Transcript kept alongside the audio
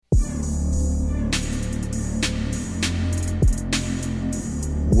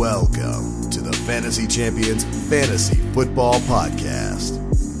Welcome to the Fantasy Champions Fantasy Football Podcast.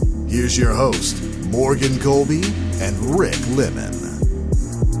 Here's your host, Morgan Colby and Rick Lemon.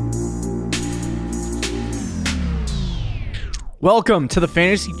 Welcome to the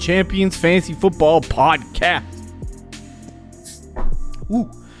Fantasy Champions Fantasy Football Podcast.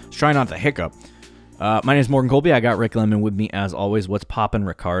 Let's try not to hiccup. My name is Morgan Colby. I got Rick Lemon with me as always. What's poppin',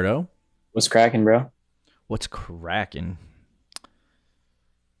 Ricardo? What's cracking, bro? What's cracking?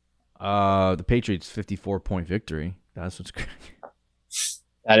 The Patriots 54-point victory. That's what's cracking.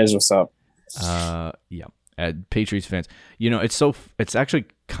 That is what's up. Yeah. Patriots fans. You know, it's actually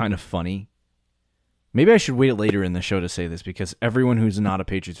kind of funny. Maybe I should wait later in the show to say this because everyone who's not a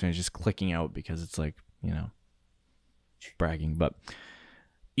Patriots fan is just clicking out because it's like, you know, bragging. But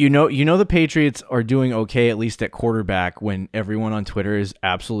you know the Patriots are doing okay, at least at quarterback, when everyone on Twitter is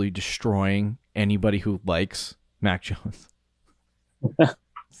absolutely destroying anybody who likes Mac Jones.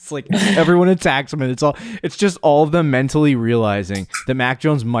 It's like everyone attacks him, and it's just all of them mentally realizing that Mac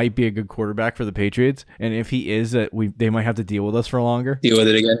Jones might be a good quarterback for the Patriots, and if he is, they might have to deal with us for longer. Deal with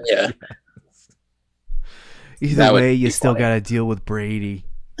it again, yeah. Either way, you still got to deal with Brady.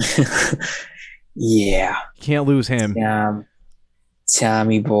 Yeah. Can't lose him.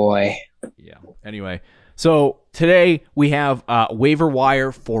 Tommy boy. Yeah. Anyway, so today we have waiver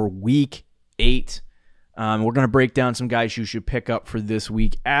wire for week 8. We're going to break down some guys you should pick up for this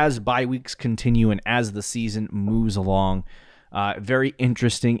week as bye weeks continue and as the season moves along. Very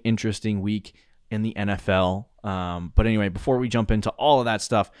interesting week in the NFL. But anyway, before we jump into all of that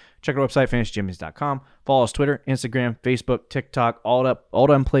stuff, check our website, fantasychampions.com. Follow us Twitter, Instagram, Facebook, TikTok, all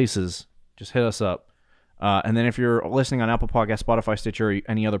them places. Just hit us up. And then if you're listening on Apple Podcasts, Spotify, Stitcher, or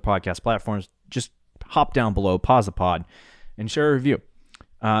any other podcast platforms, just hop down below, pause the pod, and share a review.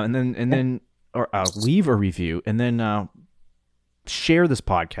 And then leave a review, and then share this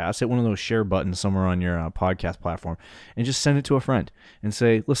podcast. Hit one of those share buttons somewhere on your podcast platform, and just send it to a friend and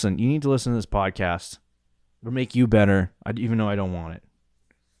say, listen, you need to listen to this podcast. It'll make you better, even though I don't want it.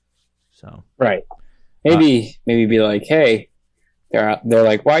 So right. Maybe be like, hey, they're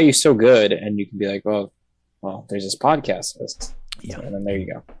like, why are you so good? And you can be like, well, there's this podcast. Yeah. And then there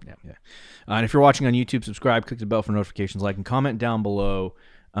you go. Yeah. And if you're watching on YouTube, subscribe, click the bell for notifications, like, and comment down below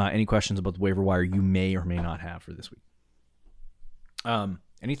any questions about the waiver wire you may or may not have for this week.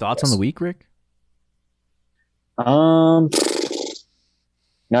 Any thoughts on the week, Rick? No,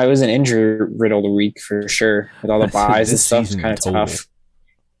 it was an injury-riddled week for sure. With all the buys and stuff, it's kind of tough.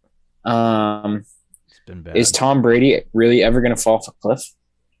 It's been bad. Is Tom Brady really ever going to fall off a cliff?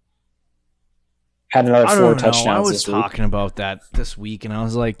 Had another 4 touchdowns. I was this week. talking about that this week, and I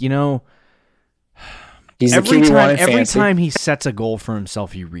was like, He's every time he sets a goal for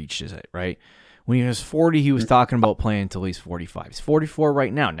himself, he reaches it, right? When he was 40, he was talking about playing until he's 45. He's 44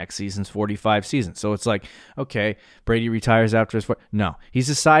 right now. Next season's 45 season. So it's like, okay, Brady retires after his 40. No, he's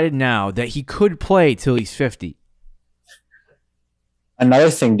decided now that he could play till he's 50. Another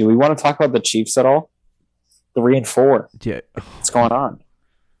thing, do we want to talk about the Chiefs at all? 3-4. Yeah. What's going on?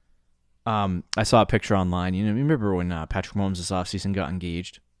 I saw a picture online. You remember when Patrick Mahomes this offseason got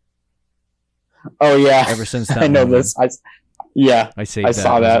engaged? Oh, yeah. Ever since that I know moment, this. I saved that. I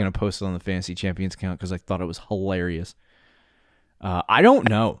saw that. I was going to post it on the Fantasy Champions account because I thought it was hilarious. I don't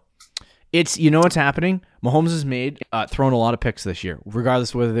know. What's happening? Mahomes has thrown a lot of picks this year,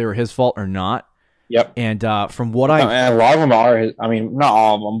 regardless of whether they were his fault or not. Yep. And from what and a lot of them are, not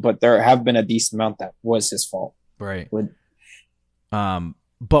all of them, but there have been a decent amount that was his fault. Right.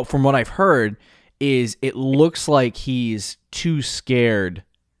 But from what I've heard is it looks like he's too scared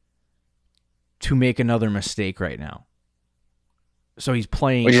to make another mistake right now. So he's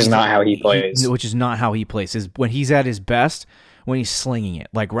playing... Which is not how he plays. Which is not how he plays. When he's at his best, when he's slinging it,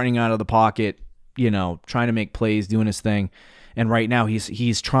 like running out of the pocket, trying to make plays, doing his thing. And right now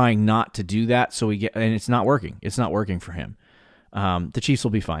he's trying not to do that, and it's not working. It's not working for him. The Chiefs will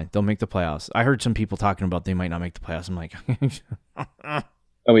be fine. They'll make the playoffs. I heard some people talking about they might not make the playoffs. I'm like...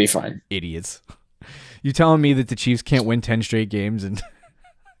 They'll be fine. Idiots. You telling me that the Chiefs can't win 10 straight games? And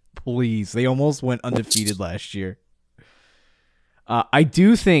please, they almost went undefeated last year. I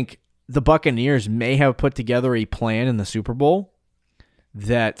do think the Buccaneers may have put together a plan in the Super Bowl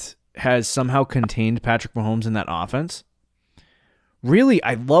that has somehow contained Patrick Mahomes in that offense. Really,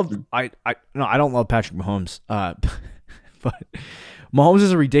 I don't love Patrick Mahomes, but Mahomes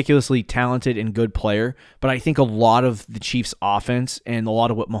is a ridiculously talented and good player, but I think a lot of the Chiefs' offense and a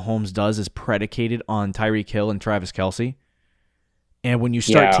lot of what Mahomes does is predicated on Tyreek Hill and Travis Kelce. And when you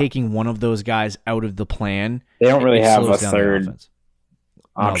start taking one of those guys out of the plan, they don't really have a third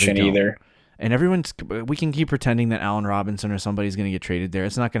option either. And we can keep pretending that Allen Robinson or somebody's going to get traded there.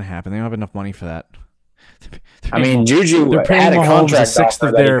 It's not going to happen. They don't have enough money for that. Juju they're paying had a Mahomes contract a sixth offer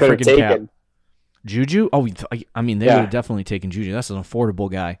of that he their could have freaking cap. taken. Juju? Oh, I mean, they would have definitely taken Juju. That's an affordable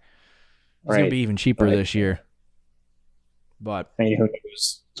guy. He's going to be even cheaper this year. But who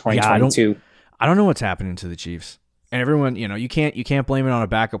knows? 2022. I don't know what's happening to the Chiefs. And everyone, you can't blame it on a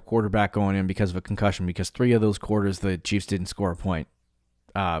backup quarterback going in because of a concussion, because 3 of those quarters the Chiefs didn't score a point,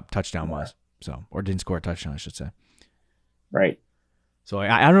 touchdown-wise. Or didn't score a touchdown, I should say. Right. So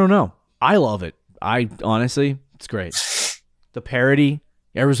I don't know. I love it. Honestly, it's great. The parody,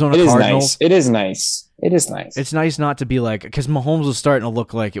 Arizona Cardinals. It is nice. It's nice not to be like, because Mahomes was starting to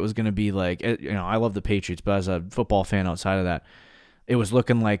look like it was going to be like, I love the Patriots, but as a football fan outside of that, it was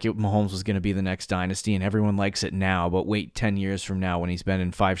looking like Mahomes was going to be the next dynasty, and everyone likes it now, but wait 10 years from now when he's been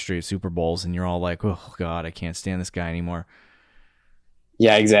in 5 straight Super Bowls, and you're all like, oh, God, I can't stand this guy anymore.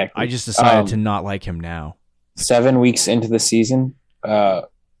 Yeah, exactly. I just decided to not like him now. 7 weeks into the season,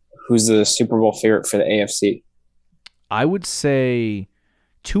 who's the Super Bowl favorite for the AFC? I would say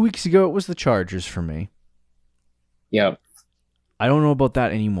 2 weeks ago it was the Chargers for me. Yep. I don't know about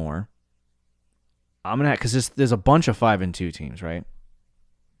that anymore. I'm gonna because there's a bunch of 5-2 teams, right?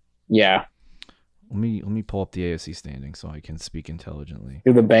 Yeah. Let me pull up the AFC standings so I can speak intelligently.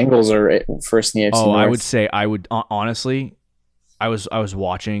 The Bengals are first in the AFC North. I would say honestly. I was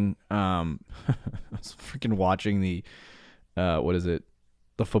watching I was freaking watching the what is it?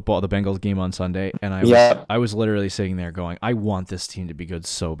 The Bengals game on Sunday, and I was literally sitting there going, I want this team to be good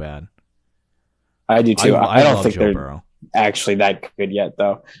so bad. I do too. I don't think Joe they're Burrow. Actually that good yet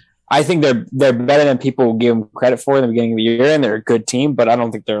though. I think they're better than people give them credit for in the beginning of the year, and they're a good team, but I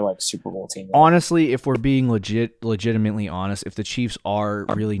don't think they're like Super Bowl team. Honestly, if we're being legitimately honest, if the Chiefs are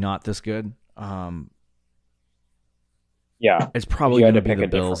really not this good, it's probably going to be the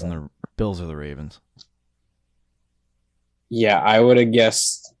Bills and the Bills or the Ravens. Yeah, I would have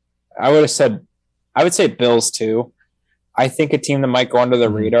guessed. I would say Bills too. I think a team that might go under the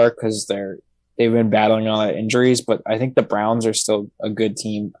radar because they've been battling all the injuries, but I think the Browns are still a good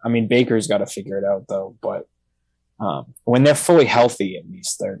team. I mean, Baker's got to figure it out though, but when they're fully healthy, at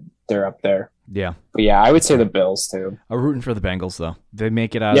least they're up there. Yeah. But yeah, I would say the Bills too. I'm rooting for the Bengals though. They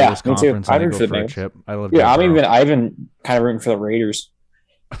make it out of this conference. I'm and rooting they go for for a chip. I love. Yeah, I'm even kind of rooting for the Raiders.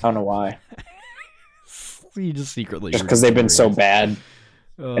 I don't know why. You just secretly just because they've been so bad.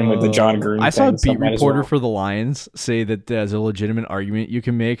 And with the John Gruden, I saw a beat reporter for the Lions say that there's a legitimate argument you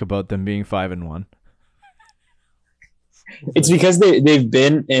can make about them being 5-1. It's because they've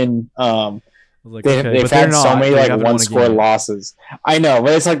been in. They've had so many like one-score losses. I know,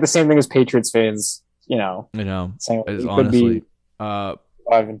 but it's like the same thing as Patriots fans. I know. Saying it honestly could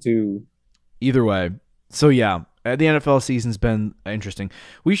be 5-2. Either way, so yeah. The NFL season's been interesting.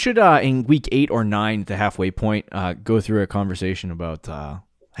 We should, in week 8 or 9, the halfway point, go through a conversation about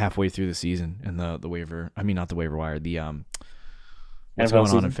halfway through the season and the waiver. I mean, not the waiver wire. The what's going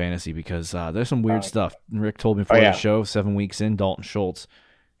on in fantasy, because there's some weird stuff. Rick told me before the show. 7 weeks in, Dalton Schultz.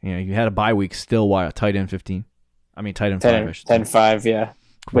 You had a bye week still. Tight end 15. I mean, tight end 5. 10-5, yeah,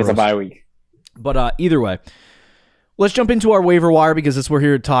 with a bye week. But either way. Let's jump into our waiver wire because that's what we're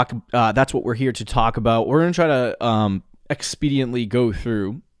here to talk. That's what we're here to talk about. We're going to try to expediently go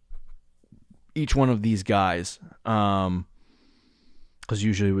through each one of these guys, because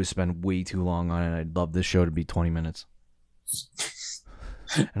usually we spend way too long on it. I'd love this show to be 20 minutes.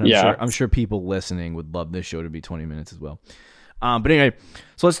 And I'm sure people listening would love this show to be 20 minutes as well. But anyway,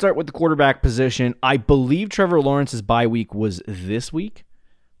 so let's start with the quarterback position. I believe Trevor Lawrence's bye week was this week.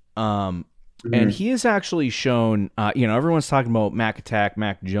 And he has actually shown, everyone's talking about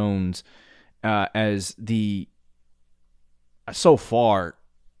Mac Jones as so far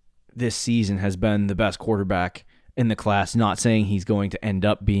this season has been the best quarterback in the class. Not saying he's going to end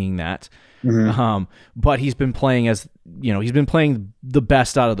up being that, but he's been playing the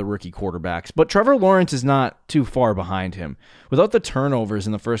best out of the rookie quarterbacks. But Trevor Lawrence is not too far behind him. Without the turnovers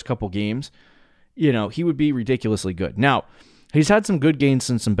in the first couple games, he would be ridiculously good. Now, he's had some good games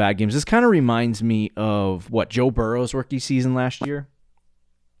and some bad games. This kind of reminds me of Joe Burrow's rookie season last year,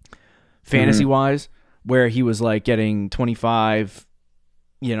 fantasy-wise, where he was like getting 25,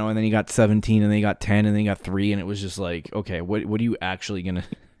 and then he got 17, and then he got 10, and then he got 3, and it was just like, okay, what are you actually going to...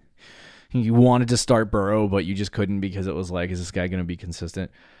 You wanted to start Burrow, but you just couldn't because it was like, is this guy going to be consistent?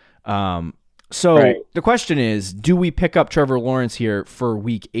 The question is, do we pick up Trevor Lawrence here for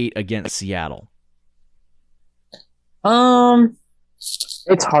week 8 against Seattle?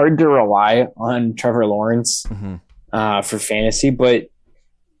 It's hard to rely on Trevor Lawrence for fantasy, but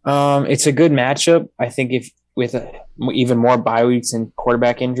it's a good matchup. I think with even more bye weeks and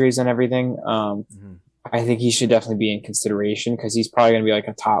quarterback injuries and everything, I think he should definitely be in consideration because he's probably going to be like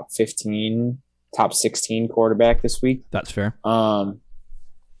a top 15, top 16 quarterback this week. That's fair.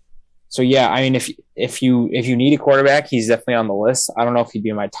 So yeah, I mean, if you need a quarterback, he's definitely on the list. I don't know if he'd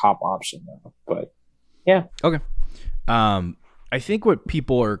be my top option though, but yeah. Okay. I think what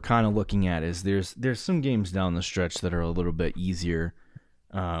people are kind of looking at is there's some games down the stretch that are a little bit easier.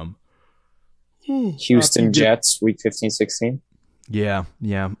 Houston Jets, week 15, 16. Yeah.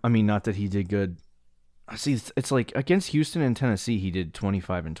 I mean, not that he did good. See, it's like against Houston and Tennessee, he did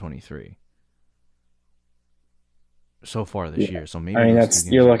 25 and 23 so far this year. So maybe I mean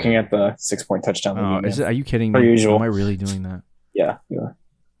you're looking at the 6-point touchdown. Oh, is it? Are you kidding me? Per usual. Am I really doing that? Yeah, you are.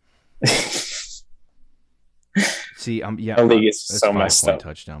 See, yeah, the league is so messed up.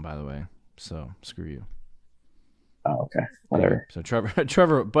 Touchdown, by the way. So screw you. Oh, okay, whatever. So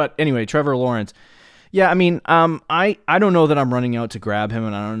Trevor, but anyway, Trevor Lawrence. Yeah, I mean, I don't know that I'm running out to grab him,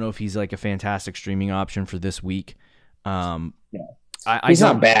 and I don't know if he's like a fantastic streaming option for this week. Yeah. He's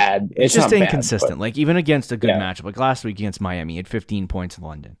not bad. It's just inconsistent. Like even against a good matchup, like last week against Miami, he had 15 points in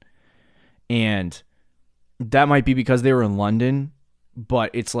London, and that might be because they were in London.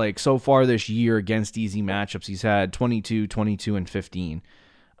 But it's like so far this year against easy matchups, he's had 22, 22, and 15.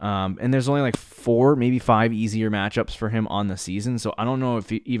 And there's only like 4, maybe 5 easier matchups for him on the season. So I don't know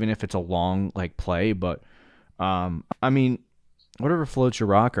even if it's a long like play, but I mean, whatever floats your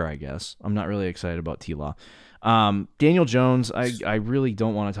rocker, I guess. I'm not really excited about T-Law. Daniel Jones, I really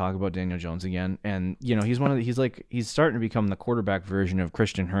don't want to talk about Daniel Jones again. And you know, he's starting to become the quarterback version of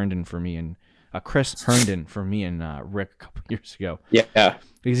Chris Herndon for me and Rick a couple years ago. Yeah.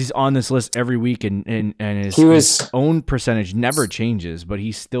 Because he's on this list every week and his own percentage never changes, but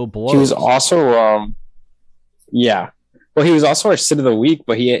he still blows. He was also Well, he was also our sit of the week,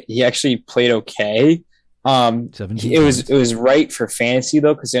 but he actually played okay. 17 it was right for fantasy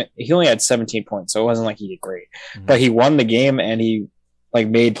though, because he only had 17 points, so it wasn't like he did great. Mm-hmm. But he won the game and he like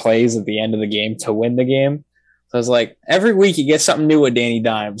made plays at the end of the game to win the game. So I was like, every week you get something new with Danny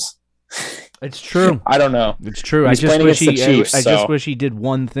Dimes. It's true. I don't know. It's true. I just wish he did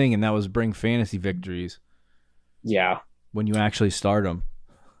one thing, and that was bring fantasy victories. Yeah. When you actually start him.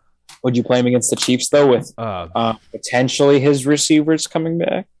 Would you play him against the Chiefs though, with potentially his receivers coming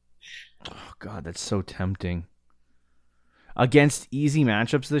back? Oh God, that's so tempting. Against easy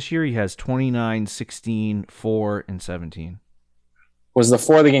matchups this year, he has 29, 16, 4, and 17. Was the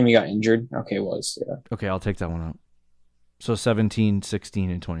 4 of the game he got injured? Okay, it was. Yeah. Okay, I'll take that one out. So 17,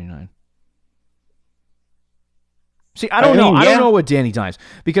 16, and 29. See, I don't know. I don't know what Danny Dimes,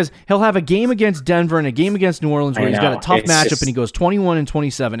 because he'll have a game against Denver and a game against New Orleans where he's got a tough matchup and he goes 21 and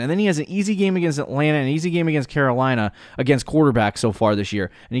 27, and then he has an easy game against Atlanta and an easy game against Carolina against quarterbacks so far this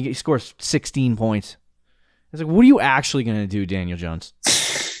year, and he scores 16 points. It's like, what are you actually going to do, Daniel Jones?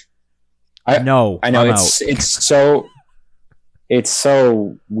 I know it's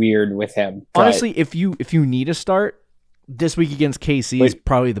so weird with him. Honestly, if you need a start, this week against KC is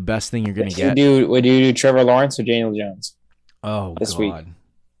probably the best thing you're going to get. Would you do Trevor Lawrence or Daniel Jones? Oh, this week?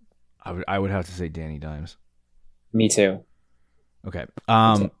 I would have to say Danny Dimes. Me too. Okay.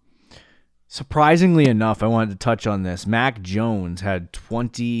 Surprisingly enough, I wanted to touch on this. Mac Jones had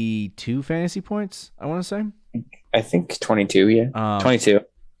 22 fantasy points, I want to say. I think 22, yeah. 22.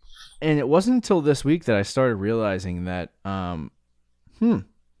 And it wasn't until this week that I started realizing that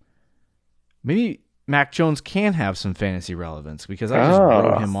maybe Mac Jones can have some fantasy relevance, because I just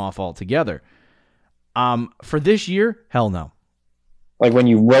wrote him off altogether. For this year, hell no. Like when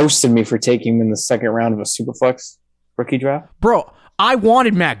you roasted me for taking him in the second round of a Superflex rookie draft? Bro, I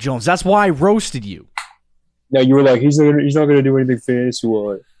wanted Mac Jones. That's why I roasted you. No, you were like, he's not going to do anything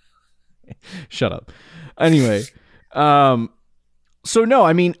fantasy-wise. Shut up. Anyway, so no,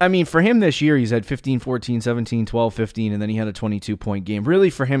 I mean, for him this year, he's had 15, 14, 17, 12, 15, and then he had a 22-point game. Really,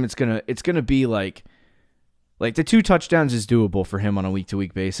 for him, it's gonna be like the 2 touchdowns is doable for him on a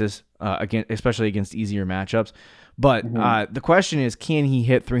week-to-week basis, again, especially against easier matchups. But the question is, can he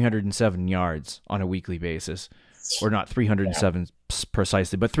hit 307 yards on a weekly basis? Or not 307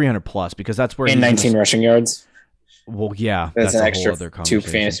 precisely, but 300 plus, because that's where 19 rushing yards. Well, yeah, that's an a extra whole other conversation. 2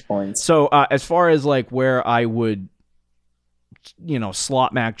 fantasy points. So as far as like where I would,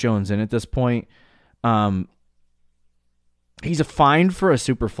 slot Mac Jones in at this point, he's a fine for a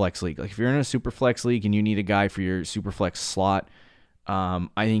super flex league. Like if you're in a super flex league and you need a guy for your super flex slot, I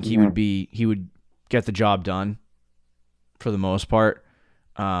think he would get the job done for the most part.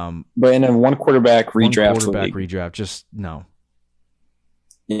 But in a one quarterback redraft, just no.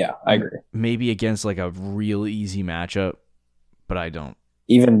 Yeah, I agree. Maybe against like a real easy matchup, but I don't.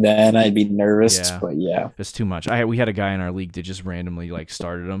 even then I'd be nervous. Yeah. But yeah, It's too much. We had a guy in our league that just randomly like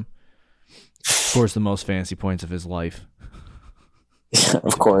started him. Scores the most fantasy points of his life.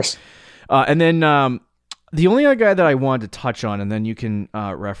 of course. And then the only other guy that I wanted to touch on, and then you can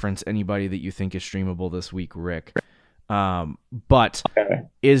reference anybody that you think is streamable this week, Rick, but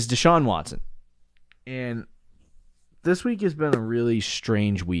is Deshaun Watson. And this week has been a really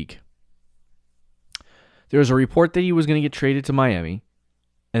strange week. There was a report that he was going to get traded to Miami,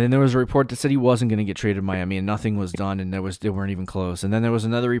 and then there was a report that said he wasn't going to get traded to Miami, and nothing was done, and they weren't even close. And then there was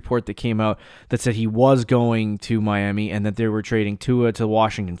another report that came out that said he was going to Miami, and that they were trading Tua to the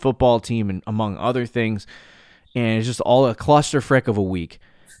Washington football team, and among other things. And it's just all a cluster frick of a week,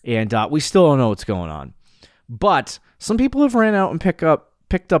 and we still don't know what's going on. But some people have ran out and picked up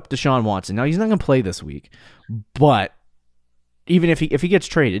Deshaun Watson. Now he's not going to play this week, but even if he gets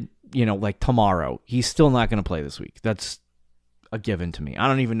traded, like tomorrow, he's still not going to play this week. That's a given to me. I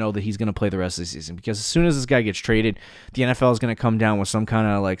don't even know that he's going to play the rest of the season, because as soon as this guy gets traded, the NFL is going to come down with some kind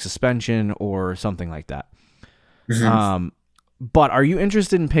of like suspension or something like that. Mm-hmm. But are you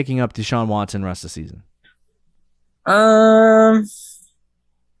interested in picking up Deshaun Watson rest of the season?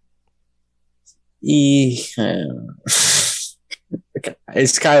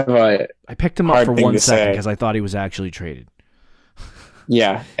 It's kind of I picked him up for 1 second because I thought he was actually traded.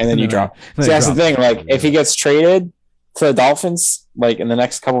 Yeah, and then you drop. See, that's the thing. Like, if he gets traded to the Dolphins, like in the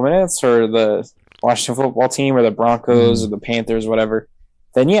next couple minutes, or the Washington football team, or the Broncos, or the Panthers, whatever,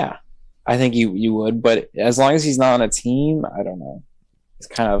 then yeah, I think you would. But as long as he's not on a team, I don't know. It's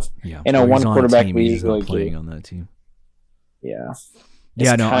kind of in a one quarterback league, he's not playing on that team. Yeah.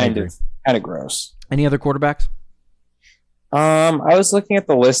 I agree. Kind of gross. Any other quarterbacks? I was looking at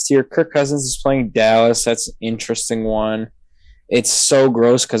the list here. Kirk Cousins is playing Dallas. That's an interesting one. It's so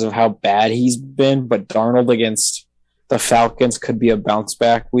gross because of how bad he's been, but Darnold against the Falcons could be a bounce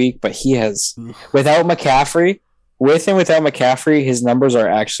back week, but he has without McCaffrey, with and without McCaffrey, his numbers are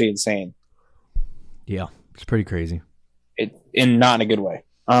actually insane. Yeah, it's pretty crazy. Not in a good way.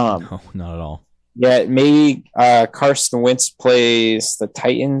 No, not at all. Yeah, maybe Carson Wentz plays the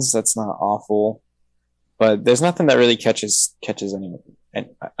Titans. That's not awful, but there's nothing that really catches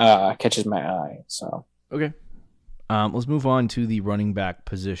my eye. So okay, let's move on to the running back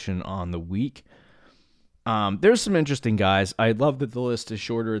position on the week. There's some interesting guys. I love that the list is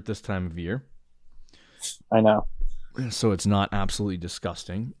shorter at this time of year. I know, so it's not absolutely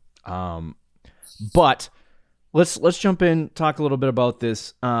disgusting. But let's jump in, talk a little bit about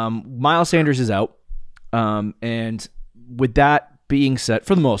this. Miles Sanders is out, and with that being said,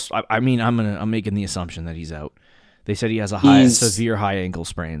 for the most, I'm making the assumption that he's out. They said he has a severe high ankle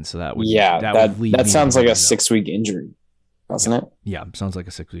sprain, so that sounds like a 6-week injury, doesn't it? Yeah, sounds like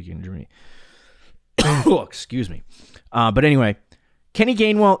a 6-week injury. Oh, excuse me. But anyway, Kenny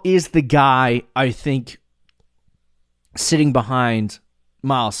Gainwell is the guy, I think, sitting behind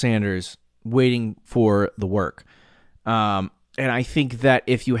Miles Sanders, waiting for the work. And I think that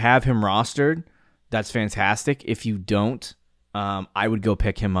if you have him rostered, that's fantastic. If you don't, I would go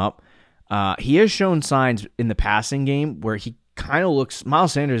pick him up. He has shown signs in the passing game where he kind of looks...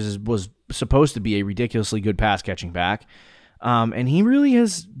 Miles Sanders was supposed to be a ridiculously good pass-catching back. And he really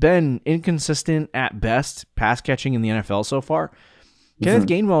has been inconsistent at best pass catching in the NFL so far. Mm-hmm. Kenneth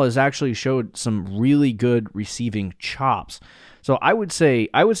Gainwell has actually showed some really good receiving chops. So I would say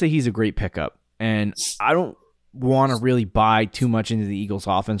he's a great pickup. And I don't want to really buy too much into the Eagles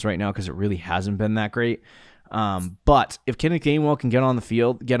offense right now because it really hasn't been that great. But if Kenneth Gainwell can get on the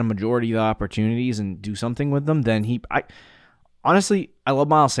field, get a majority of the opportunities and do something with them, then honestly, I love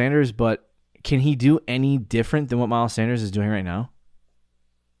Miles Sanders, but can he do any different than what Miles Sanders is doing right now?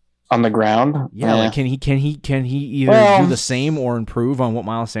 On the ground? Yeah, like can he either do the same or improve on what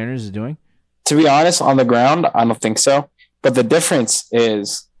Miles Sanders is doing? To be honest, on the ground, I don't think so. But the difference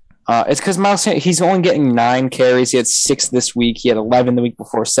is it's because Miles Sanders, he's only getting 9 carries. He had 6 this week. He had 11 the week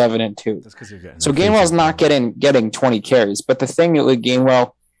before, 7 and 2. That's because you're getting. So Gainwell's not getting 20 carries. But the thing with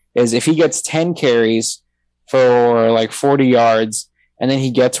Gainwell is if he gets 10 carries for like 40 yards, and then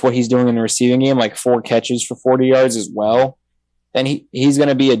he gets what he's doing in the receiving game, like 4 catches for 40 yards as well, then he's going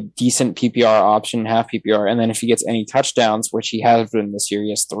to be a decent PPR option, half PPR. And then if he gets any touchdowns, which he has been this year,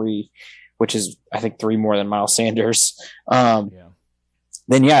 he has 3, which is, I think, 3 more than Miles Sanders.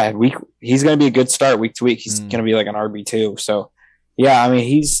 Then, he's going to be a good start week to week. He's going to be like an RB2. So, yeah, I mean,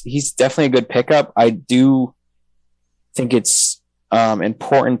 he's definitely a good pickup. I do think it's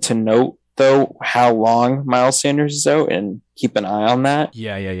important to note, though, how long Miles Sanders is out and keep an eye on that.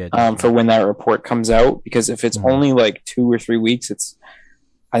 Yeah. For when that report comes out, because if it's only like 2 or 3 weeks,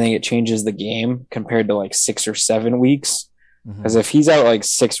 I think it changes the game compared to like 6 or 7 weeks. Because if he's out like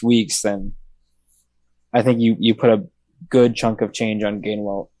 6 weeks, then I think you put a good chunk of change on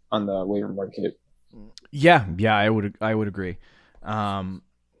Gainwell on the waiver market. Yeah, I would agree.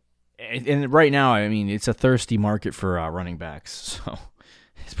 And right now, I mean, it's a thirsty market for running backs, so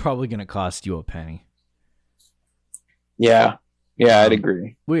it's probably going to cost you a penny. Yeah, I'd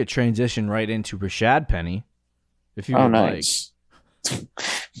agree. We could transition right into Rashad Penny, if you would nice.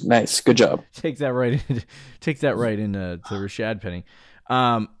 Nice, good job. Take that right into Rashad Penny.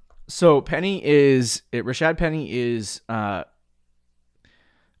 So Rashad Penny is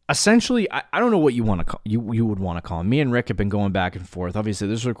essentially, I don't know what you want to call you would want to call him. Me and Rick have been going back and forth. Obviously,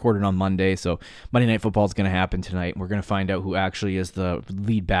 this is recorded on Monday, so Monday Night Football is going to happen tonight. We're going to find out who actually is the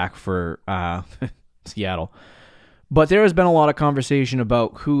lead back for Seattle. But there has been a lot of conversation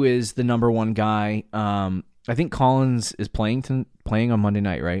about who is the number one guy. I think Collins is playing on Monday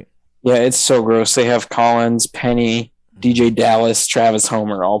night, right? Yeah, it's so gross. They have Collins, Penny, DJ Dallas, Travis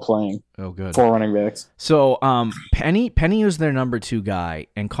Homer all playing. Oh, good. 4 running backs. So Penny is their number 2 guy,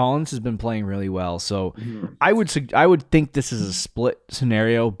 and Collins has been playing really well. So I would think this is a split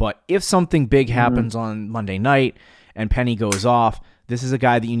scenario, but if something big happens on Monday night and Penny goes off, this is a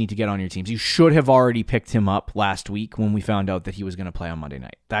guy that you need to get on your teams. You should have already picked him up last week when we found out that he was going to play on Monday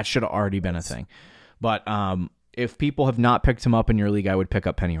night. That should have already been a thing. But if people have not picked him up in your league, I would pick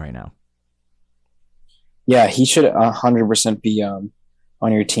up Penny right now. Yeah, he should 100% be on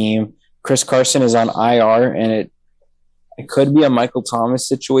your team. Chris Carson is on IR, and it could be a Michael Thomas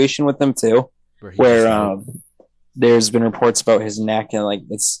situation with him too, where there's been reports about his neck and like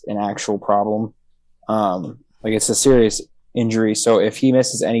it's an actual problem. Like it's a serious injury. So if he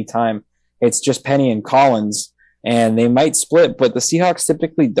misses any time, it's just Penny and Collins, and they might split, but the Seahawks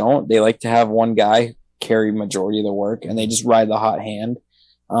typically don't. They like to have one guy carry majority of the work, and they just ride the hot hand.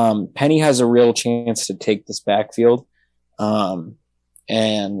 Penny has a real chance to take this backfield.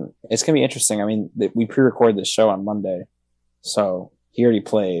 And it's going to be interesting. I mean, we pre-recorded this show on Monday, so he already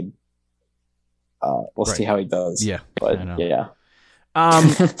played. We'll see how he does. Yeah. But yeah.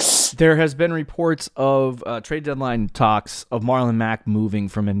 There has been reports of trade deadline talks of Marlon Mack moving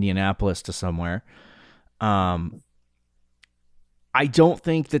from Indianapolis to somewhere. I don't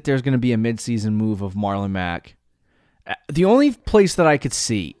think that there's going to be a midseason move of Marlon Mack. The only place that I could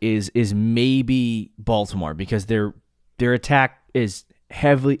see is maybe Baltimore, because their attack is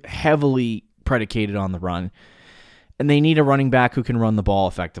heavily predicated on the run, and they need a running back who can run the ball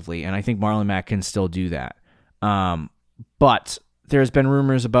effectively, and I think Marlon Mack can still do that. But there's been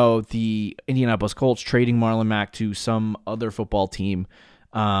rumors about the Indianapolis Colts trading Marlon Mack to some other football team.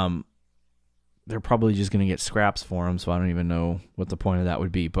 They're probably just going to get scraps for him, so I don't even know what the point of that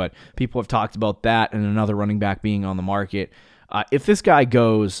would be. But people have talked about that and another running back being on the market. If this guy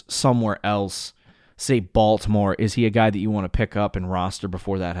goes somewhere else, say Baltimore, is he a guy that you want to pick up and roster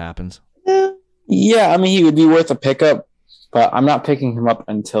before that happens? Yeah, I mean, he would be worth a pickup, but I'm not picking him up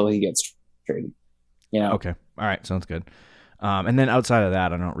until he gets traded. Okay. All right. Sounds good. And then outside of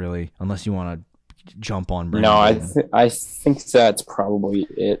that, I don't really, unless you want to jump on Brandon. No, I think that's probably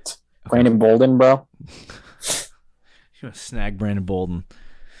it. Okay. Brandon Bolden, bro. You want to snag Brandon Bolden.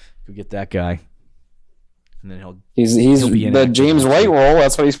 Go get that guy. And then he's the James White role.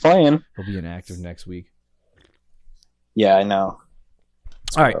 That's what he's playing. He'll be inactive next week. Yeah, I know.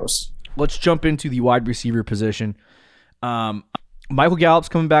 All right. Let's jump into the wide receiver position. Michael Gallup's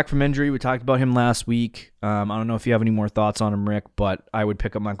coming back from injury. We talked about him last week. I don't know if you have any more thoughts on him, Rick, but I would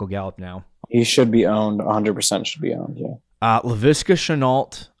pick up Michael Gallup now. He should be owned. 100% should be owned, yeah. Laviska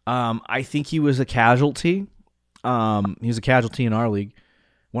Shenault, I think he was a casualty. He was a casualty in our league,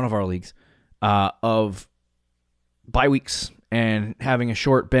 one of our leagues, of bye weeks and having a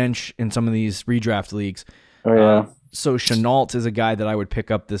short bench in some of these redraft leagues. Oh, yeah. So Shenault is a guy that I would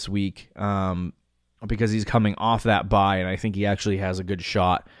pick up this week because he's coming off that bye, and I think he actually has a good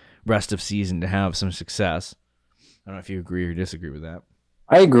shot rest of season to have some success. I don't know if you agree or disagree with that.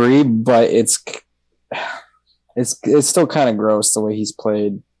 I agree, but it's still kind of gross the way he's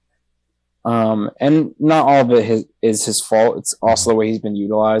played. And not all of it is his fault. It's also the way he's been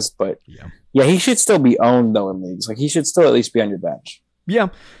utilized. But yeah, he should still be owned though in leagues. Like he should still at least be on your bench. Yeah.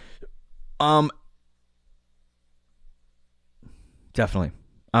 Definitely.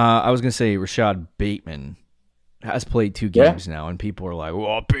 I was gonna say Rashad Bateman has played 2 games now, and people are like,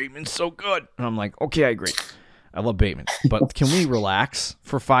 "Oh, Bateman's so good," and I'm like, "Okay, I agree. I love Bateman, but can we relax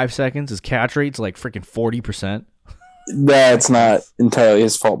for 5 seconds? His catch rate's like freaking 40%." That's not entirely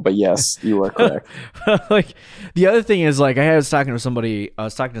his fault, but yes, you are correct. Like the other thing is, like I was talking to somebody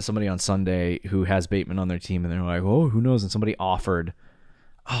on Sunday who has Bateman on their team, and they're like, "Oh, who knows?" And somebody offered,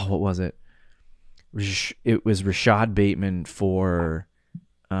 what was it? it was Rashad Bateman for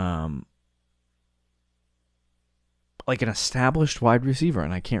like an established wide receiver,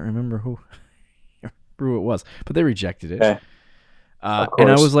 and I can't remember who it was, but they rejected it. Okay. And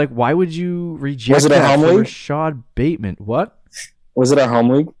I was like, why would you reject Was it a that home for league? Rashad Bateman? What? Was it our home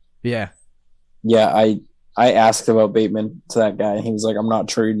league? Yeah. Yeah, I asked about Bateman to that guy, and he was like, I'm not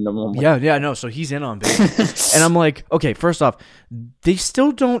trading him. I'm like, Yeah, no, so he's in on Bateman. And I'm like, okay, first off, they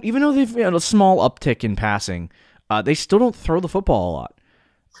still don't, even though they've had a small uptick in passing, they still don't throw the football a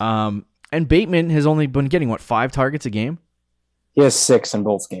lot. And Bateman has only been getting, 5 targets a game? He has 6 in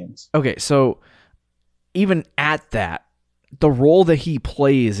both games. Okay, so even at that, the role that he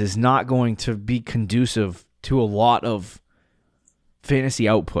plays is not going to be conducive to a lot of fantasy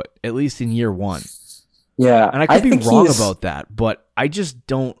output, at least in year 1. Yeah. And I could be wrong about that, but I just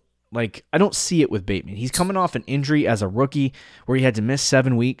don't I don't see it with Bateman. He's coming off an injury as a rookie where he had to miss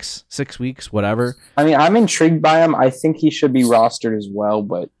 7 weeks, 6 weeks, whatever. I mean, I'm intrigued by him. I think he should be rostered as well,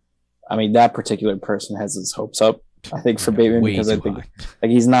 but I mean, that particular person has his hopes up, I think, for Bateman, because I think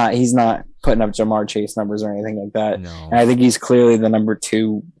he's not putting up Jamar Chase numbers or anything like that. No. And I think he's clearly the number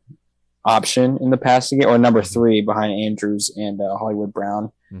 2 option in the passing game, or number 3 behind Andrews and Hollywood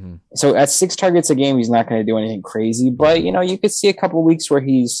Brown. Mm-hmm. So at 6 targets a game, he's not going to do anything crazy, but you could see a couple of weeks where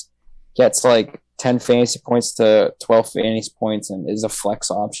he's gets like 10 fantasy points to 12 fantasy points and is a flex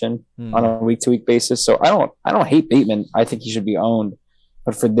option on a week-to-week basis. So I don't hate Bateman. I think he should be owned.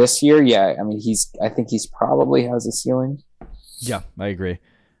 But for this year, yeah, I mean, I think he's probably has a ceiling. Yeah, I agree.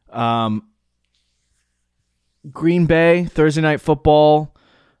 Green Bay, Thursday Night Football.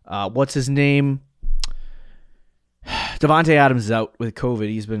 What's his name? Devontae Adams is out with COVID.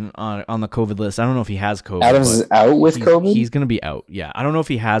 He's been on the COVID list. I don't know if he has COVID. Adams is out with COVID? He's going to be out, yeah. I don't know if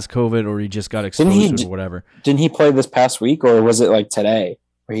he has COVID or he just got exposed to it or whatever. Didn't he play this past week, or was it like today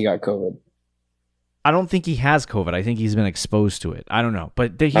where he got COVID? I don't think he has COVID. I think he's been exposed to it. I don't know.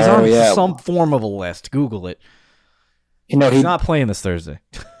 But he's on some form of a list. Google it. He's not playing this Thursday.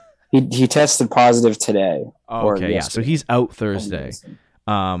 He tested positive today. Okay, yeah. So he's out Thursday.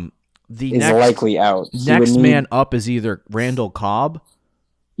 He's likely out. Next man up is either Randall Cobb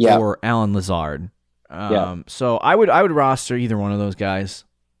or Alan Lazard. So I would roster either one of those guys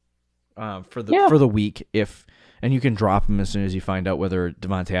for the week, and you can drop him as soon as you find out whether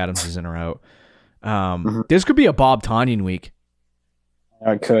Devontae Adams is in or out. This could be a Bob Tonyan week.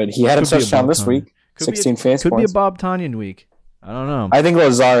 It could. He had a touchdown this week. 16 fantasy points. Could be a Bob Tonyan week. I don't know. I think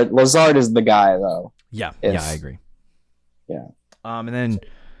Lazard is the guy, though. Yeah, I agree. Yeah. And then,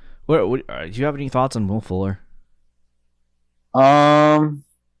 what do you have any thoughts on Will Fuller?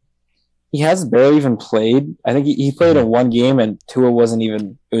 He has barely even played. I think he played in one game, and Tua wasn't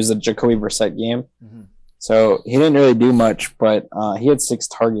even. It was a Jacoby Brissett game, so he didn't really do much. But he had 6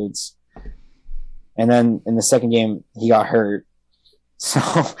 targets. And then in the second game, he got hurt. So,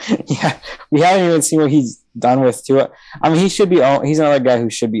 yeah, we haven't even seen what he's done with Tua. I mean, he should be owned. He's another guy who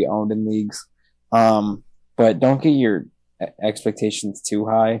should be owned in leagues. But don't get your expectations too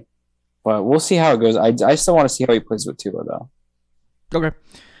high. But we'll see how it goes. I still want to see how he plays with Tua, though. Okay.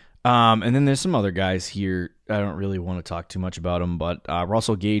 And then there's some other guys here. I don't really want to talk too much about them, but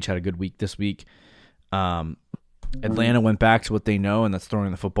Russell Gage had a good week this week. Atlanta went back to what they know, and that's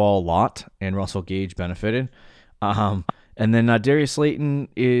throwing the football a lot, and Russell Gage benefited. And then Darius Slayton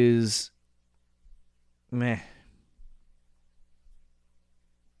is meh.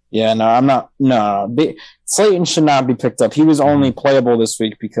 Yeah, no, I'm not. No, Slayton should not be picked up. He was only playable this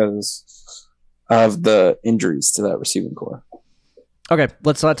week because of the injuries to that receiving core. Okay,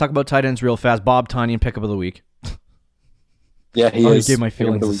 let's talk about tight ends real fast. Bob Tonyan, pickup of the week. Yeah, he is. I gave my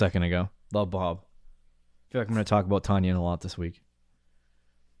feelings a second ago. Love Bob. I feel like I'm going to talk about Tonyan a lot this week.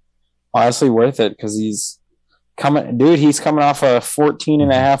 Honestly, worth it because he's coming off a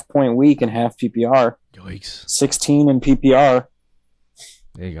 14.5 point week in half PPR. Yikes. 16 in PPR.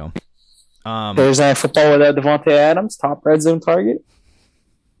 There you go. Thursday Night Football without Devontae Adams, top red zone target.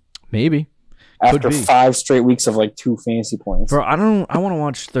 Maybe. After 5 straight weeks of like 2 fantasy points. Bro, I want to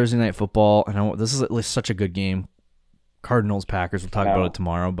watch Thursday Night Football, and this is at least such a good game. Cardinals, Packers, we'll talk about it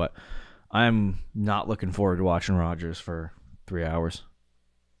tomorrow, but I'm not looking forward to watching Rodgers for 3 hours.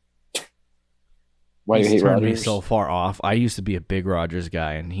 Why do you hate Rodgers? Me so far off. I used to be a big Rodgers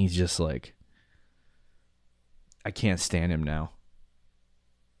guy, and he's just like, I can't stand him now.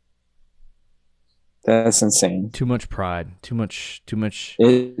 That's insane. Too much pride. Too much.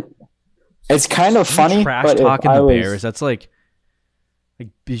 It's kind of funny. Trash talking the Bears. That's like,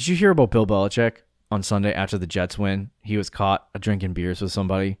 did you hear about Bill Belichick on Sunday after the Jets win? He was caught drinking beers with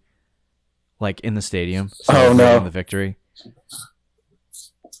somebody, like in the stadium. Oh no! The victory.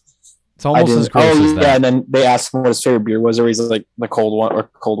 It's almost as gross as that. Yeah, and then they asked him what his favorite beer was, or he's like the cold one,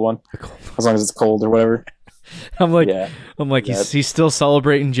 as long as it's cold or whatever. I'm like, he's still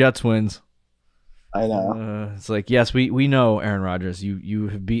celebrating Jets wins. I know. It's like, yes, we know, Aaron Rodgers. You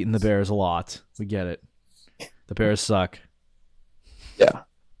have beaten the Bears a lot. We get it. The Bears suck. Yeah.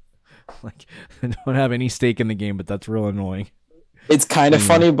 Like, I don't have any stake in the game, but that's real annoying. It's kind of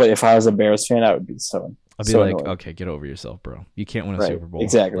funny, but if I was a Bears fan, I would be so. I'd be like, annoying. Okay, get over yourself, bro. You can't win a Super Bowl.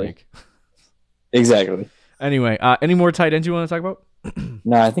 Exactly. Exactly. Anyway, any more tight ends you want to talk about?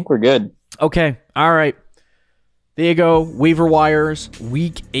 No, I think we're good. Okay. All right. There you go. Waiver wires,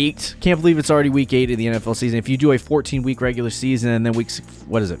 week 8. Can't believe it's already week 8 of the NFL season. If you do a 14-week regular season and then weeks,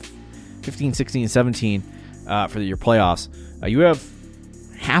 15, 16, and 17 for your playoffs, you have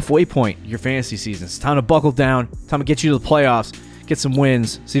halfway point your fantasy season. It's time to buckle down. Time to get you to the playoffs. Get some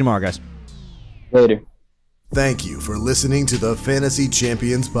wins. See you tomorrow, guys. Later. Thank you for listening to the Fantasy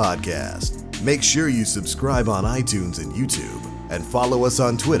Champions Podcast. Make sure you subscribe on iTunes and YouTube and follow us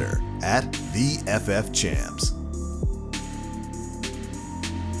on Twitter @TheFFChamps.